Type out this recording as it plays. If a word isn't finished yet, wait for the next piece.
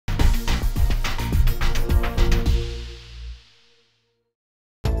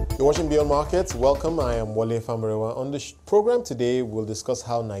You're watching Beyond Markets. Welcome. I am Wale Famarewa. On the program today, we'll discuss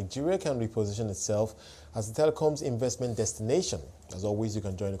how Nigeria can reposition itself as the telecoms investment destination. As always, you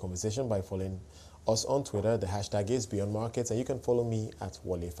can join the conversation by following us on Twitter. The hashtag is Beyond Markets, and you can follow me at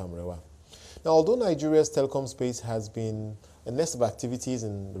Wale Famarewa. Now, although Nigeria's telecom space has been a nest of activities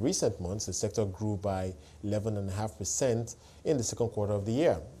in recent months, the sector grew by 11.5% in the second quarter of the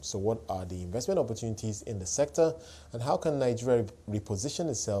year. So what are the investment opportunities in the sector, and how can Nigeria reposition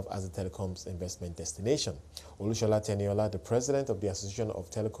itself as a telecoms investment destination? Olusola Teniola, the president of the Association of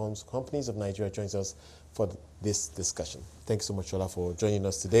Telecoms Companies of Nigeria, joins us for this discussion. Thanks so much, Shola, for joining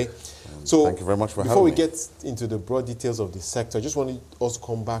us today. So thank you very much for having me. Before we get into the broad details of the sector, I just want to also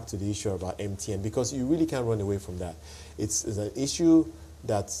come back to the issue about MTN, because you really can't run away from that. It's an issue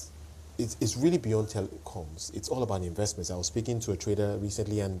that it's really beyond telecoms. It's all about investments. I was speaking to a trader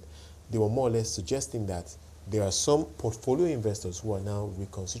recently, and they were more or less suggesting that there are some portfolio investors who are now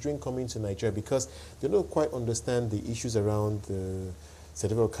reconsidering coming to Nigeria because they don't quite understand the issues around the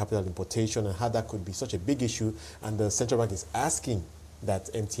certificate of capital importation and how that could be such a big issue. And the central bank is asking that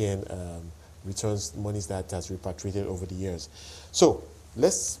MTN returns monies that has repatriated over the years. So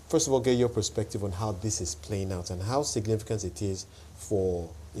let's first of all get your perspective on how this is playing out and how significant it is for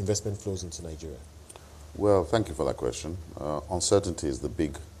investment flows into Nigeria. Well, thank you for that question. Uncertainty is the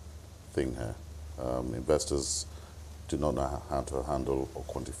big thing here. Investors do not know how to handle or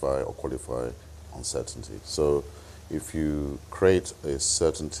quantify or qualify uncertainty. So if you create a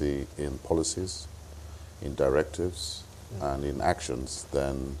certainty in policies, in directives, and in actions,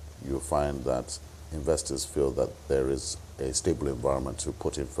 then you'll find that investors feel that there is a stable environment to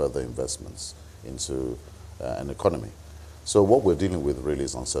put in further investments into an economy. So what we're dealing with really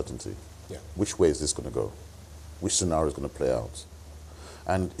is uncertainty. Yeah. Which way is this going to go? Which scenario is going to play out?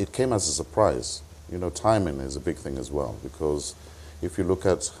 And it came as a surprise. You know, timing is a big thing as well, because if you look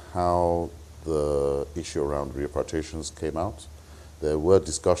at how the issue around repatriations came out, there were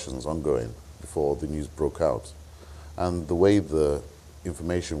discussions ongoing before the news broke out. And the way the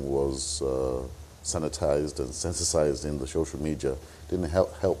information was sanitized and sensitized in the social media didn't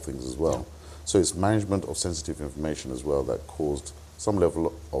help things as well. Yeah. So it's management of sensitive information as well that caused some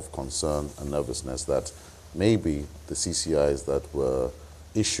level of concern and nervousness that maybe the CCIs that were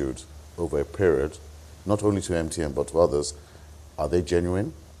issued over a period, not only to MTN but to others, are they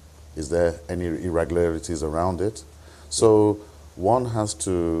genuine? Is there any irregularities around it? So one has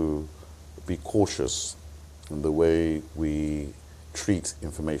to be cautious in the way we treat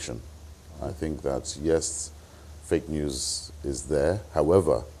information. I think that, yes, fake news is there.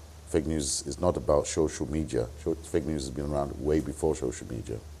 However, fake news is not about social media. Fake news has been around way before social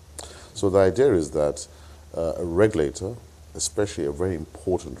media. So the idea is that a regulator, especially a very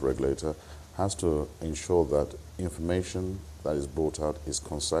important regulator, has to ensure that information that is brought out is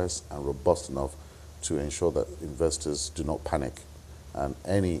concise and robust enough to ensure that investors do not panic. And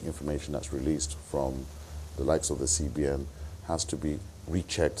any information that's released from the likes of the CBN has to be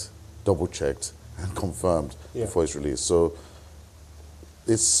rechecked, double-checked, and confirmed before it's released. So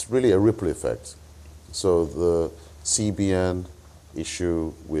it's really a ripple effect. So the CBN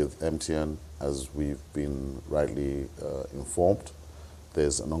issue with MTN, as we've been rightly informed,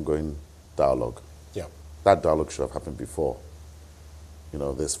 there's an ongoing dialogue. Yeah. That dialogue should have happened before. You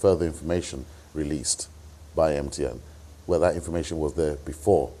know, there's further information released by MTN where that information was there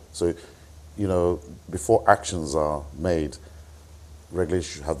before. So, you know, before actions are made, regulators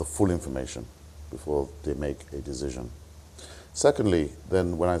should have the full information before they make a decision. Secondly,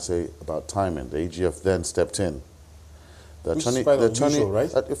 then when I say about timing, the AGF then stepped in. Which is quite unusual, right?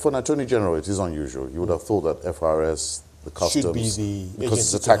 For an Attorney General, it is unusual. You would have thought that FRS, the customs, should be the because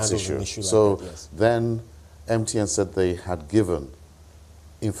it's a tax issue. So like that, yes. then MTN said they had given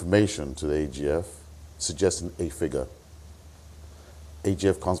information to the AGF suggesting a figure.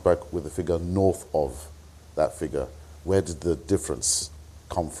 AGF comes back with a figure north of that figure. Where did the difference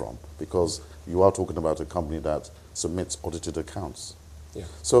come from? Because you are talking about a company that submits audited accounts. Yeah.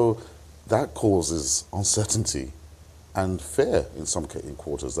 So that causes uncertainty and fear in some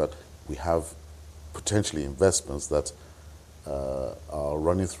quarters that we have potentially investments that are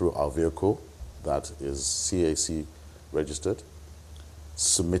running through our vehicle that is CAC registered,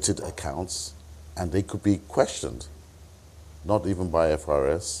 submitted accounts, and they could be questioned, not even by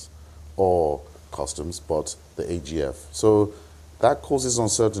FRS or customs, but the AGF. So that causes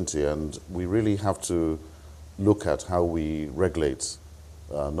uncertainty, and we really have to look at how we regulate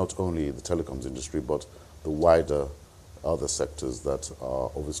not only the telecoms industry, but the wider other sectors that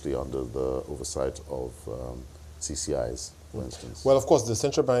are obviously under the oversight of CCIs, for instance. Well, of course, the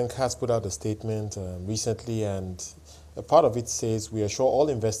central bank has put out a statement recently, and A part of it says, we assure all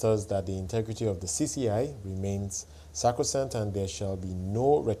investors that the integrity of the CCI remains sacrosanct and there shall be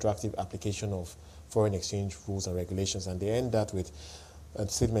no retroactive application of foreign exchange rules and regulations. And they end that with a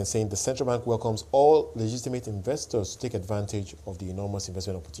statement saying the central bank welcomes all legitimate investors to take advantage of the enormous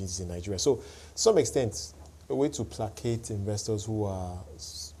investment opportunities in Nigeria. So, to some extent, a way to placate investors who are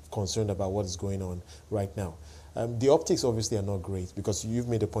concerned about what is going on right now. The optics obviously are not great because you've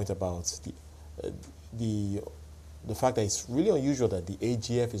made a point about the fact that it's really unusual that the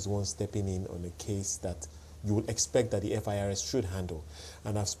AGF is the one stepping in on a case that you would expect that the FIRS should handle.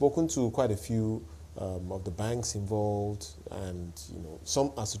 And I've spoken to quite a few of the banks involved, and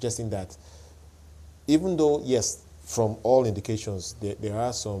some are suggesting that even though, yes, from all indications, there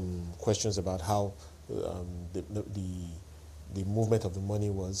are some questions about how the movement of the money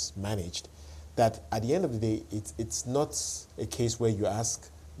was managed, that at the end of the day, it's not a case where you ask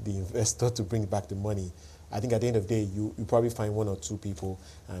the investor to bring back the money. I think at the end of the day, you probably find one or two people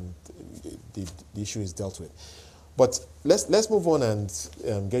and the issue is dealt with. But let's move on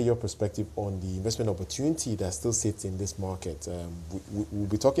and get your perspective on the investment opportunity that still sits in this market. We'll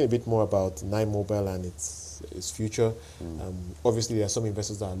be talking a bit more about Nine Mobile and its future. Obviously, there are some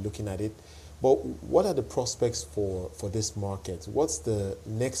investors that are looking at it. But what are the prospects for this market? What's the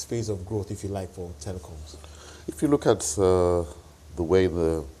next phase of growth, if you like, for telecoms? If you look at the way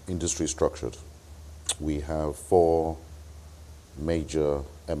the industry is structured, we have 4 major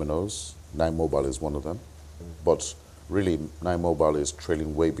MNOs. Nine Mobile is one of them. But really, Nine Mobile is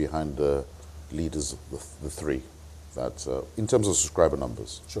trailing way behind the leaders, the 3, that in terms of subscriber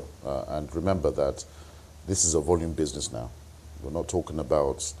numbers. Sure. And remember that this is a volume business now. We're not talking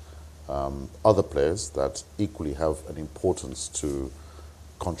about other players that equally have an importance to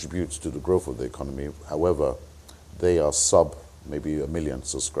contribute to the growth of the economy. However, they are sub maybe 1 million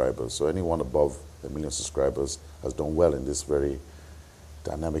subscribers. So anyone above 1 million subscribers has done well in this very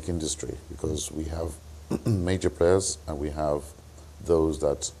dynamic industry, because we have major players and we have those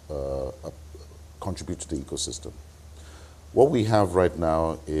that contribute to the ecosystem. What we have right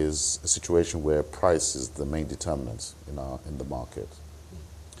now is a situation where price is the main determinant in the market.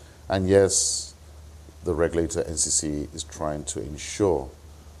 And yes, the regulator, NCC, is trying to ensure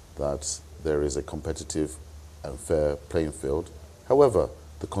that there is a competitive and fair playing field. However,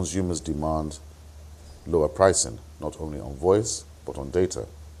 the consumers demand lower pricing, not only on voice, but on data,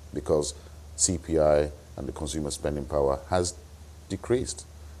 because CPI and the consumer spending power has decreased,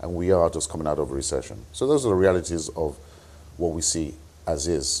 and we are just coming out of a recession. So those are the realities of what we see as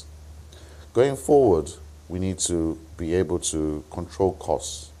is. Going forward, we need to be able to control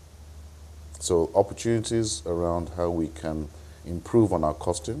costs. So opportunities around how we can improve on our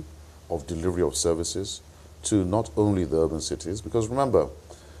costing of delivery of services to not only the urban cities, because remember,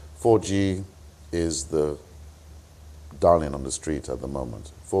 4G is the darling on the street at the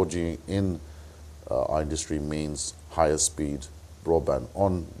moment. 4G in our industry means higher speed broadband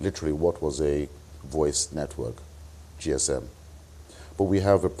on literally what was a voice network, GSM. But we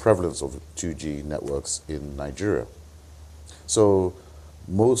have a prevalence of 2G networks in Nigeria. So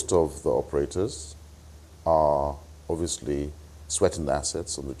most of the operators are obviously sweating the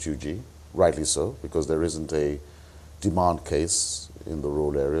assets on the 2G, rightly so, because there isn't a demand case in the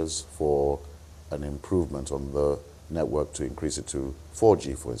rural areas for an improvement on the network to increase it to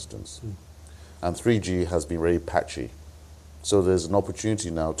 4G, for instance. And 3G has been very patchy. So there's an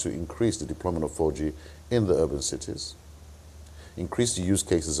opportunity now to increase the deployment of 4G in the urban cities, increase the use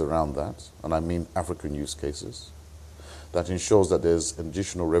cases around that, and I mean African use cases, that ensures that there's an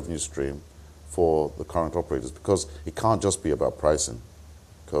additional revenue stream for the current operators, because it can't just be about pricing,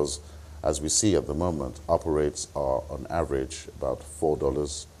 because as we see at the moment, ARPA rates are on average about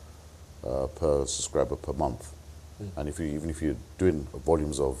 $4 per subscriber per month. And even if you're doing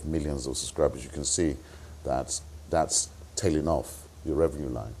volumes of millions of subscribers, you can see that that's tailing off your revenue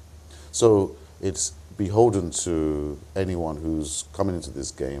line. So it's beholden to anyone who's coming into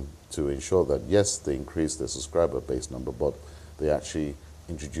this game to ensure that, yes, they increase their subscriber base number, but they actually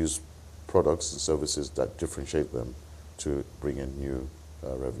introduce products and services that differentiate them to bring in new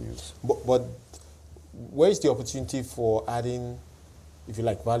revenues. But where is the opportunity for adding, if you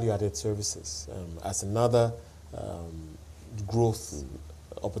like, value-added services as another growth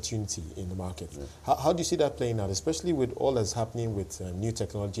opportunity in the market? Yeah. How do you see that playing out, especially with all that's happening with new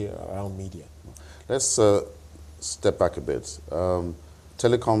technology around media? Let's step back a bit.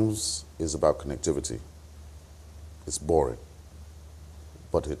 Telecoms is about connectivity. It's boring,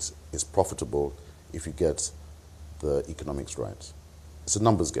 but it's profitable if you get the economics right. It's a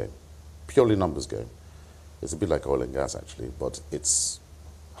numbers game, purely numbers game. It's a bit like oil and gas, actually, but it's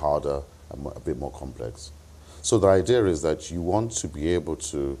harder and a bit more complex. So the idea is that you want to be able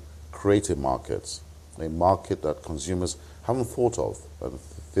to create a market that consumers haven't thought of and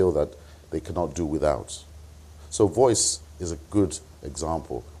feel that they cannot do without. So voice is a good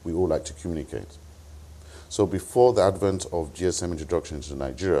example. We all like to communicate. So before the advent of GSM introduction into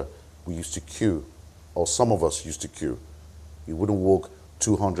Nigeria, we used to queue, or some of us used to queue. You wouldn't walk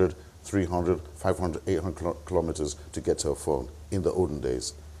 200, 300, 500, 800 kilometers to get to a phone. In the olden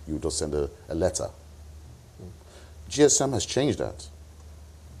days, you would just send a letter. GSM has changed that.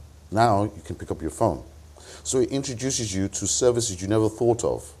 Now you can pick up your phone. So it introduces you to services you never thought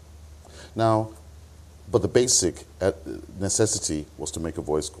of. Now, but the basic necessity was to make a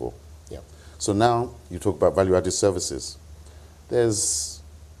voice call. Yeah. So now you talk about value-added services. There's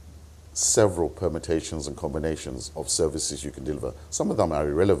several permutations and combinations of services you can deliver. Some of them are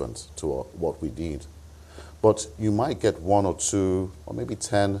irrelevant to what we need. But you might get 1 or 2 or maybe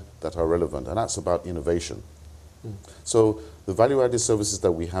 10 that are relevant, and that's about innovation. So the value-added services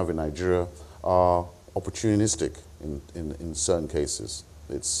that we have in Nigeria are opportunistic in certain cases.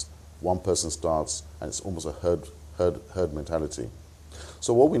 It's one person starts, and it's almost a herd mentality.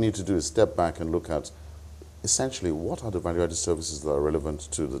 So what we need to do is step back and look at essentially what are the value-added services that are relevant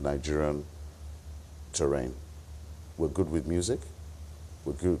to the Nigerian terrain. We're good with music.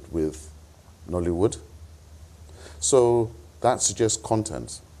 We're good with Nollywood. So that suggests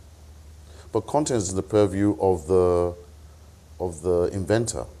content. But content is in the purview of the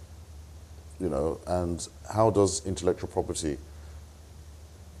inventor, you know, and how does intellectual property,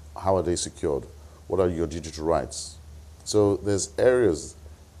 how are they secured? What are your digital rights? So there's areas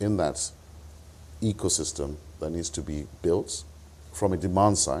in that ecosystem that needs to be built from a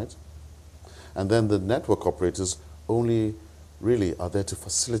demand side. And then the network operators only really are there to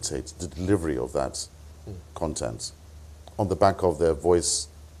facilitate the delivery of that content on the back of their voice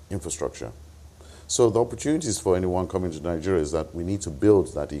infrastructure. So the opportunities for anyone coming to Nigeria is that we need to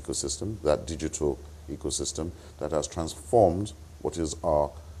build that ecosystem, that digital ecosystem that has transformed what is our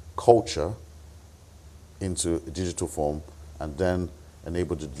culture into a digital form and then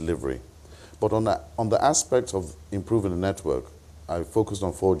enable the delivery. But on the aspect of improving the network, I focused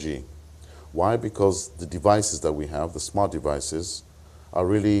on 4G. Why? Because the devices that we have, the smart devices, are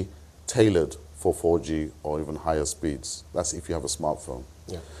really tailored for 4G or even higher speeds. That's if you have a smartphone.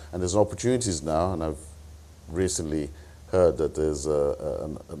 Yeah. And there's opportunities now, and I've recently heard that there's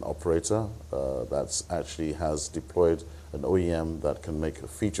an operator that actually has deployed an OEM that can make a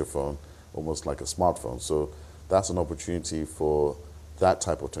feature phone almost like a smartphone. So that's an opportunity for that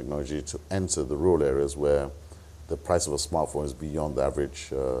type of technology to enter the rural areas where the price of a smartphone is beyond the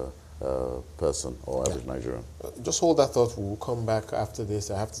average person or average Nigerian. Just hold that thought. We'll come back after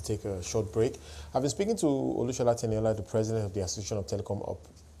this. I have to take a short break. I've been speaking to Olusola Teniola, the president of the Association of Telecom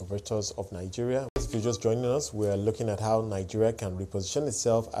Operators of Nigeria. If you're just joining us, we're looking at how Nigeria can reposition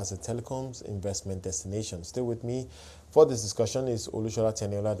itself as a telecoms investment destination. Stay with me. For this discussion is Olusola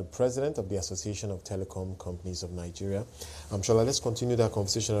Teniola, the president of the Association of Telecom Companies of Nigeria. Shola, let's continue that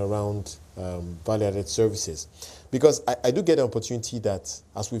conversation around value-added services. Because I do get an opportunity that,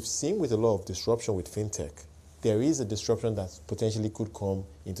 as we've seen with a lot of disruption with fintech, there is a disruption that potentially could come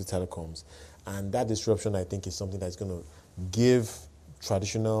into telecoms. And that disruption, I think, is something that's going to give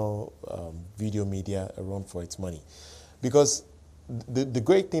traditional video media a run for its money. Because the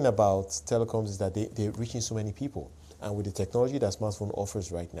great thing about telecoms is that they're reaching so many people. And with the technology that smartphone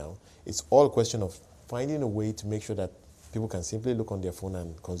offers right now, it's all a question of finding a way to make sure that people can simply look on their phone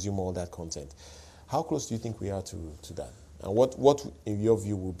and consume all that content. How close do you think we are to that? And what, in your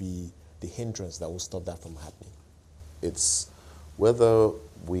view, will be the hindrance that will stop that from happening? It's whether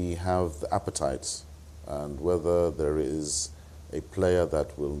we have the appetite and whether there is a player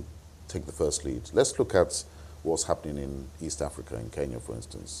that will take the first lead. Let's look at what's happening in East Africa, in Kenya, for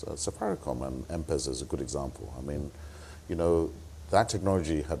instance. Safaricom and M-Pesa is a good example. I mean, you know, that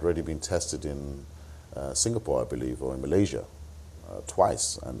technology had already been tested in Singapore, I believe, or in Malaysia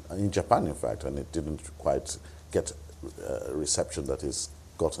twice, and in Japan, in fact, and it didn't quite get a reception that is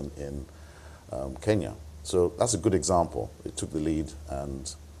gotten in Kenya. So that's a good example. It took the lead,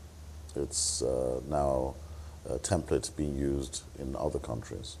 and it's now a template being used in other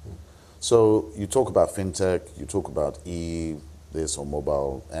countries. So you talk about fintech, you talk about this or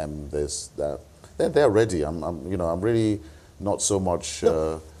mobile, this, that. They're ready. I'm really not so much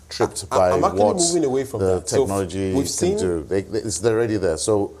tripped by I'm actually what moving away from the that. technology can do. They're already there.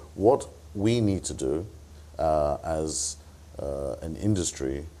 So what we need to do as an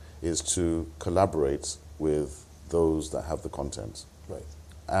industry is to collaborate with those that have the content. Right.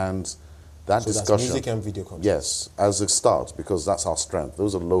 And that so discussion. That's music and video content. Yes, as a start, because that's our strength.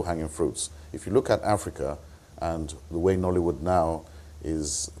 Those are low-hanging fruits. If you look at Africa and the way Nollywood now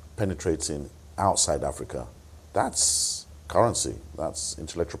is penetrating outside Africa, that's currency, that's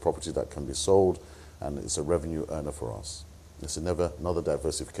intellectual property that can be sold, and it's a revenue earner for us. It's another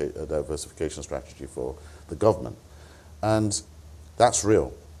diversification strategy for the government. And that's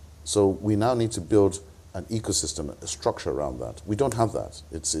real. So we now need to build an ecosystem, a structure around that. We don't have that.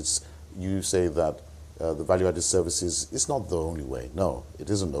 You say that the value-added services is not the only way. No, it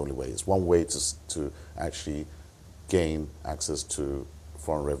isn't the only way. It's one way to actually gain access to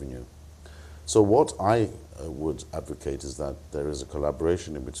foreign revenue. So what I would advocate is that there is a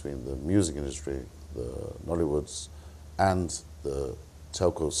collaboration in between the music industry, the Nollywoods, and the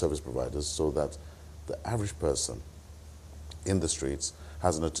telco service providers, so that the average person in the streets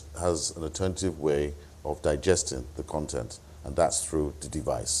has an alternative way of digesting the content, and that's through the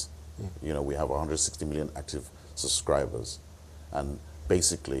device. You know, we have 160 million active subscribers, and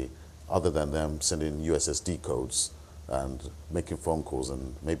basically, other than them sending USSD codes and making phone calls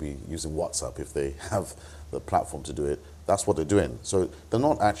and maybe using WhatsApp if they have the platform to do it, that's what they're doing. So they're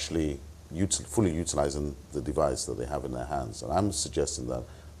not actually fully utilizing the device that they have in their hands. And I'm suggesting that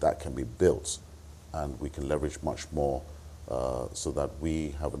that can be built and we can leverage much more so that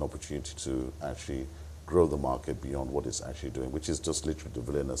we have an opportunity to actually grow the market beyond what it's actually doing, which is just literally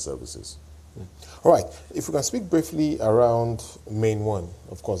delivering their services. All right. If we can speak briefly around Main One,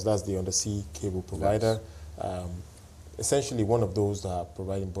 of course, that's the undersea cable provider. Yes. Essentially one of those that are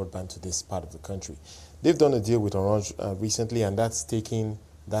providing broadband to this part of the country. They've done a deal with Orange recently, and that's taking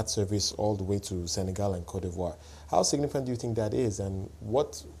that service all the way to Senegal and Cote d'Ivoire. How significant do you think that is, and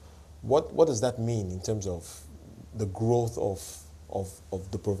what does that mean in terms of the growth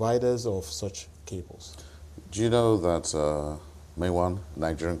of the providers of such cables? Do you know that Main One,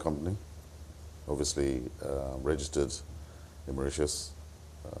 Nigerian company, obviously registered in Mauritius,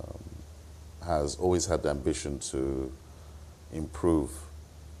 has always had the ambition to improve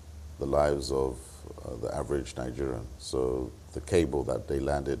the lives of the average Nigerian. So the cable that they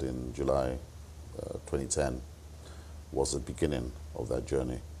landed in July 2010 was the beginning of that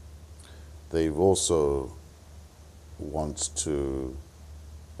journey. They've also want to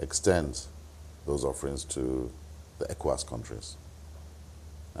extend those offerings to the ECOWAS countries,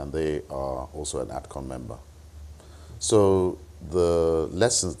 and they are also an ATCON member. So the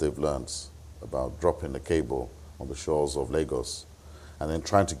lessons they've learned about dropping the cable on the shores of Lagos and then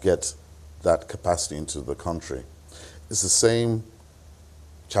trying to get that capacity into the country, it's the same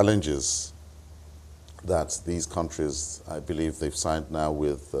challenges that these countries, I believe they've signed now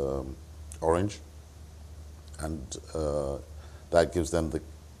with Orange, and that gives them the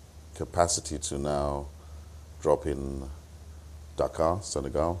capacity to now drop in Dakar,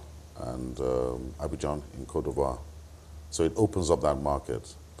 Senegal, and Abidjan in Cote d'Ivoire. So it opens up that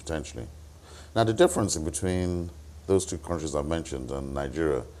market, potentially. Now the difference in between those two countries I've mentioned and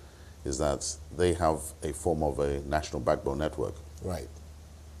Nigeria is that they have a form of a national backbone network. Right.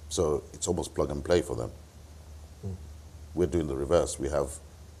 So it's almost plug and play for them. We're doing the reverse. We have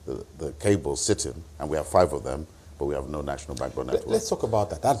the cables sitting, and we have 5 of them, but we have no national backbone network. Let's talk about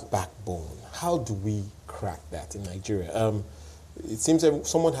that backbone. How do we crack that in Nigeria? It seems that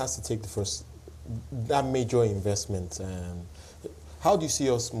someone has to take that major investment. How do you see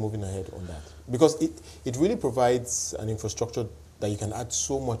us moving ahead on that? Because it really provides an infrastructure that you can add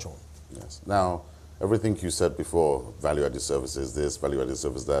so much on. Yes. Now, everything you said before, value-added services, this, value-added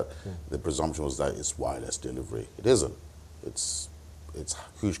service, that, the presumption was that it's wireless delivery. It isn't. It's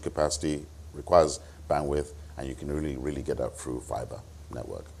huge capacity, requires bandwidth, and you can really get that through fiber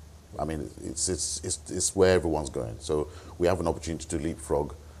network. I mean, it's where everyone's going. So we have an opportunity to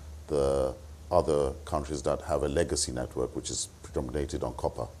leapfrog the other countries that have a legacy network, which is predominated on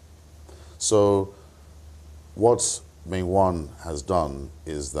copper. So what Main One has done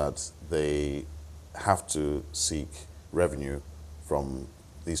is that they have to seek revenue from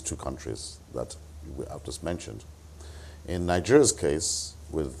these 2 countries that I've just mentioned. In Nigeria's case,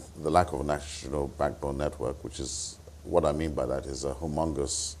 with the lack of a national backbone network, which is what I mean by that is a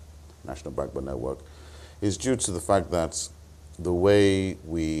humongous national backbone network, is due to the fact that the way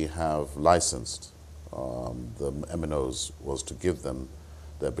we have licensed the MNOs was to give them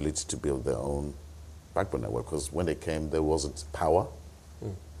the ability to build their own backbone network, because when they came, there wasn't power,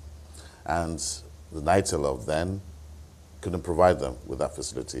 and the NITEL of then couldn't provide them with that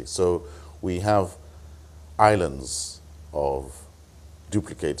facility. So we have islands of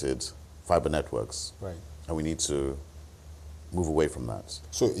duplicated fiber networks, right, and we need to move away from that.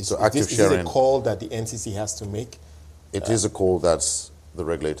 So is this a call that the NCC has to make? It is a call that the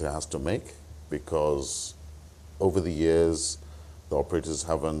regulator has to make, because over the years, the operators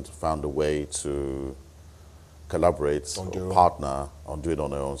haven't found a way to collaborate or partner on doing it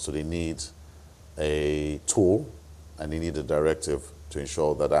on their own. So they need a tool and they need a directive to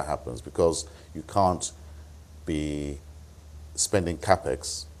ensure that that happens, because you can't be spending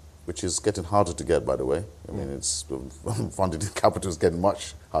capex, which is getting harder to get, by the way. I mean, it's funded capital is getting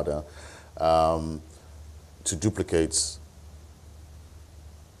much harder to duplicate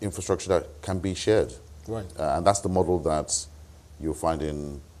infrastructure that can be shared. Right. And that's the model that you'll find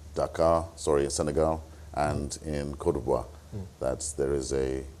in Senegal, and in Cote d'Ivoire, that there is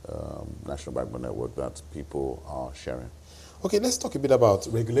a national backbone network that people are sharing. Okay, let's talk a bit about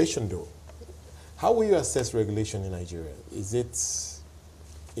regulation, though. How will you assess regulation in Nigeria? Is it,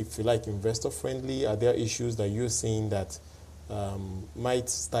 if you like, investor-friendly? Are there issues that you're seeing that might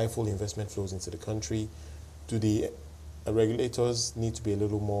stifle investment flows into the country? Do the regulators need to be a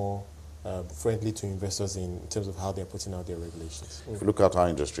little more friendly to investors in terms of how they're putting out their regulations? If you look at our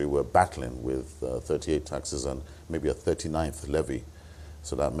industry, we're battling with 38 taxes and maybe a 39th levy.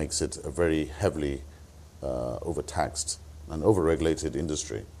 So that makes it a very heavily overtaxed and overregulated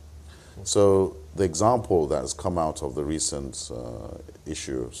industry. So the example that has come out of the recent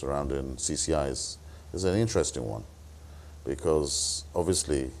issue surrounding CCIs is an interesting one, because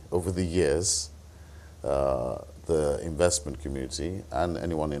obviously over the years, the investment community and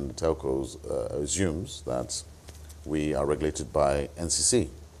anyone in the telcos assumes that we are regulated by NCC.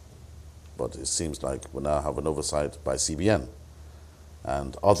 But it seems like we now have an oversight by CBN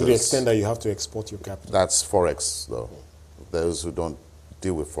and others. To the extent that you have to export your capital. That's Forex, though. Those who don't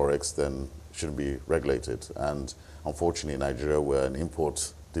deal with Forex then shouldn't be regulated. And unfortunately, in Nigeria, we're an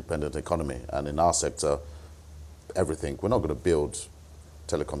import-dependent economy. And in our sector, everything, we're not going to build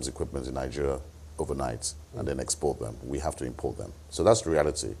telecoms equipment in Nigeria overnight and then export them. We have to import them. So that's the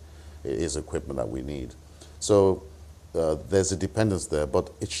reality. It is equipment that we need. So there's a dependence there, but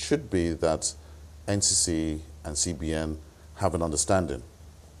it should be that NCC and CBN have an understanding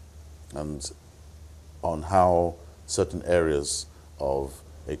and on how certain areas of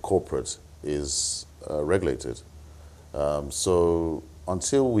a corporate is regulated. So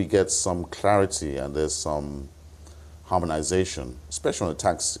until we get some clarity and there's some harmonization, especially on the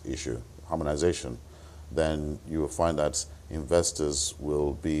tax issue, harmonization, then you will find that investors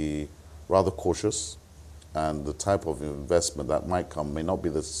will be rather cautious, and the type of investment that might come may not be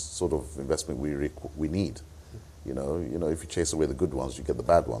the sort of investment we need. You know, if you chase away the good ones, you get the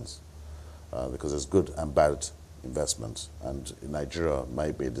bad ones, because there's good and bad investment, and Nigeria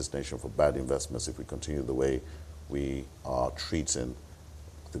might be a destination for bad investments if we continue the way we are treating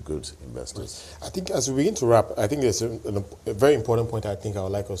the good investors. I think as we begin to wrap, I think there's a very important point I think I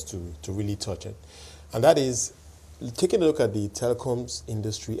would like us to really touch on, and that is taking a look at the telecoms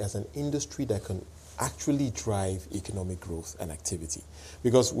industry as an industry that can actually drive economic growth and activity.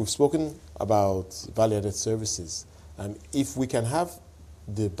 Because we've spoken about value-added services, and if we can have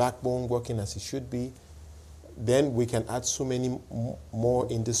the backbone working as it should be, then we can add so many more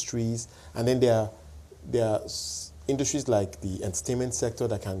industries, and then there are industries like the entertainment sector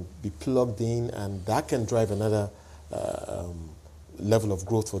that can be plugged in, and that can drive another level of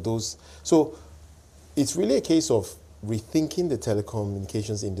growth for those. So it's really a case of rethinking the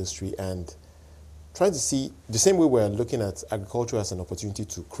telecommunications industry and trying to see, the same way we're looking at agriculture as an opportunity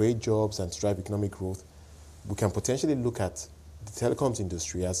to create jobs and to drive economic growth, we can potentially look at the telecoms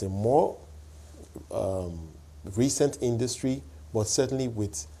industry as a more recent industry, but certainly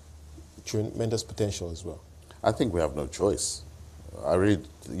with tremendous potential as well. I think we have no choice. I really,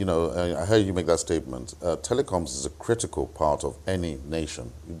 I heard you make that statement. Telecoms is a critical part of any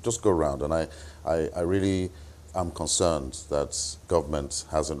nation. You just go around, and I really am concerned that government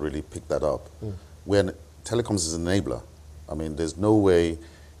hasn't really picked that up. When telecoms is an enabler, I mean, there's no way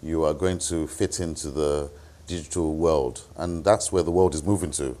you are going to fit into the digital world, and that's where the world is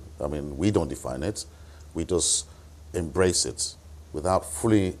moving to. I mean, we don't define it, we just embrace it without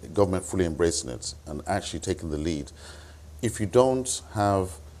government fully embracing it and actually taking the lead. If you don't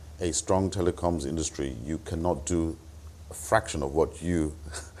have a strong telecoms industry, you cannot do a fraction of what you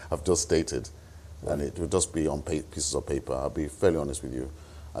have just stated, and it will just be on pieces of paper. I'll be fairly honest with you.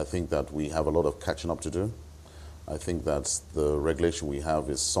 I think that we have a lot of catching up to do. I think that the regulation we have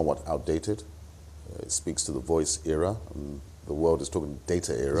is somewhat outdated. It speaks to the voice era, and the world is talking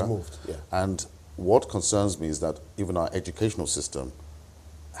data era. It's moved, yeah. And what concerns me is that even our educational system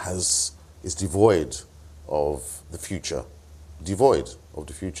is devoid of the future. Devoid of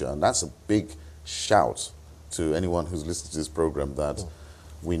the future. And that's a big shout to anyone who's listening to this program, that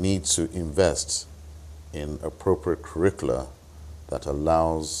we need to invest in appropriate curricula that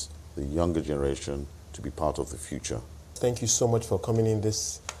allows the younger generation to be part of the future. Thank you so much for coming in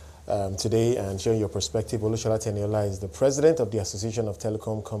this today and sharing your perspective. Olusola Teniola is the president of the Association of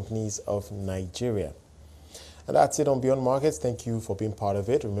Telecom Companies of Nigeria. And that's it on Beyond Markets. Thank you for being part of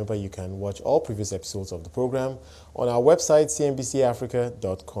it. Remember, you can watch all previous episodes of the program on our website,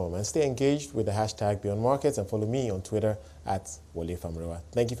 cnbcafrica.com. And stay engaged with the hashtag Beyond Markets and follow me on Twitter at Wole Famrewa.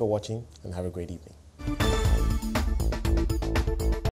 Thank you for watching and have a great evening.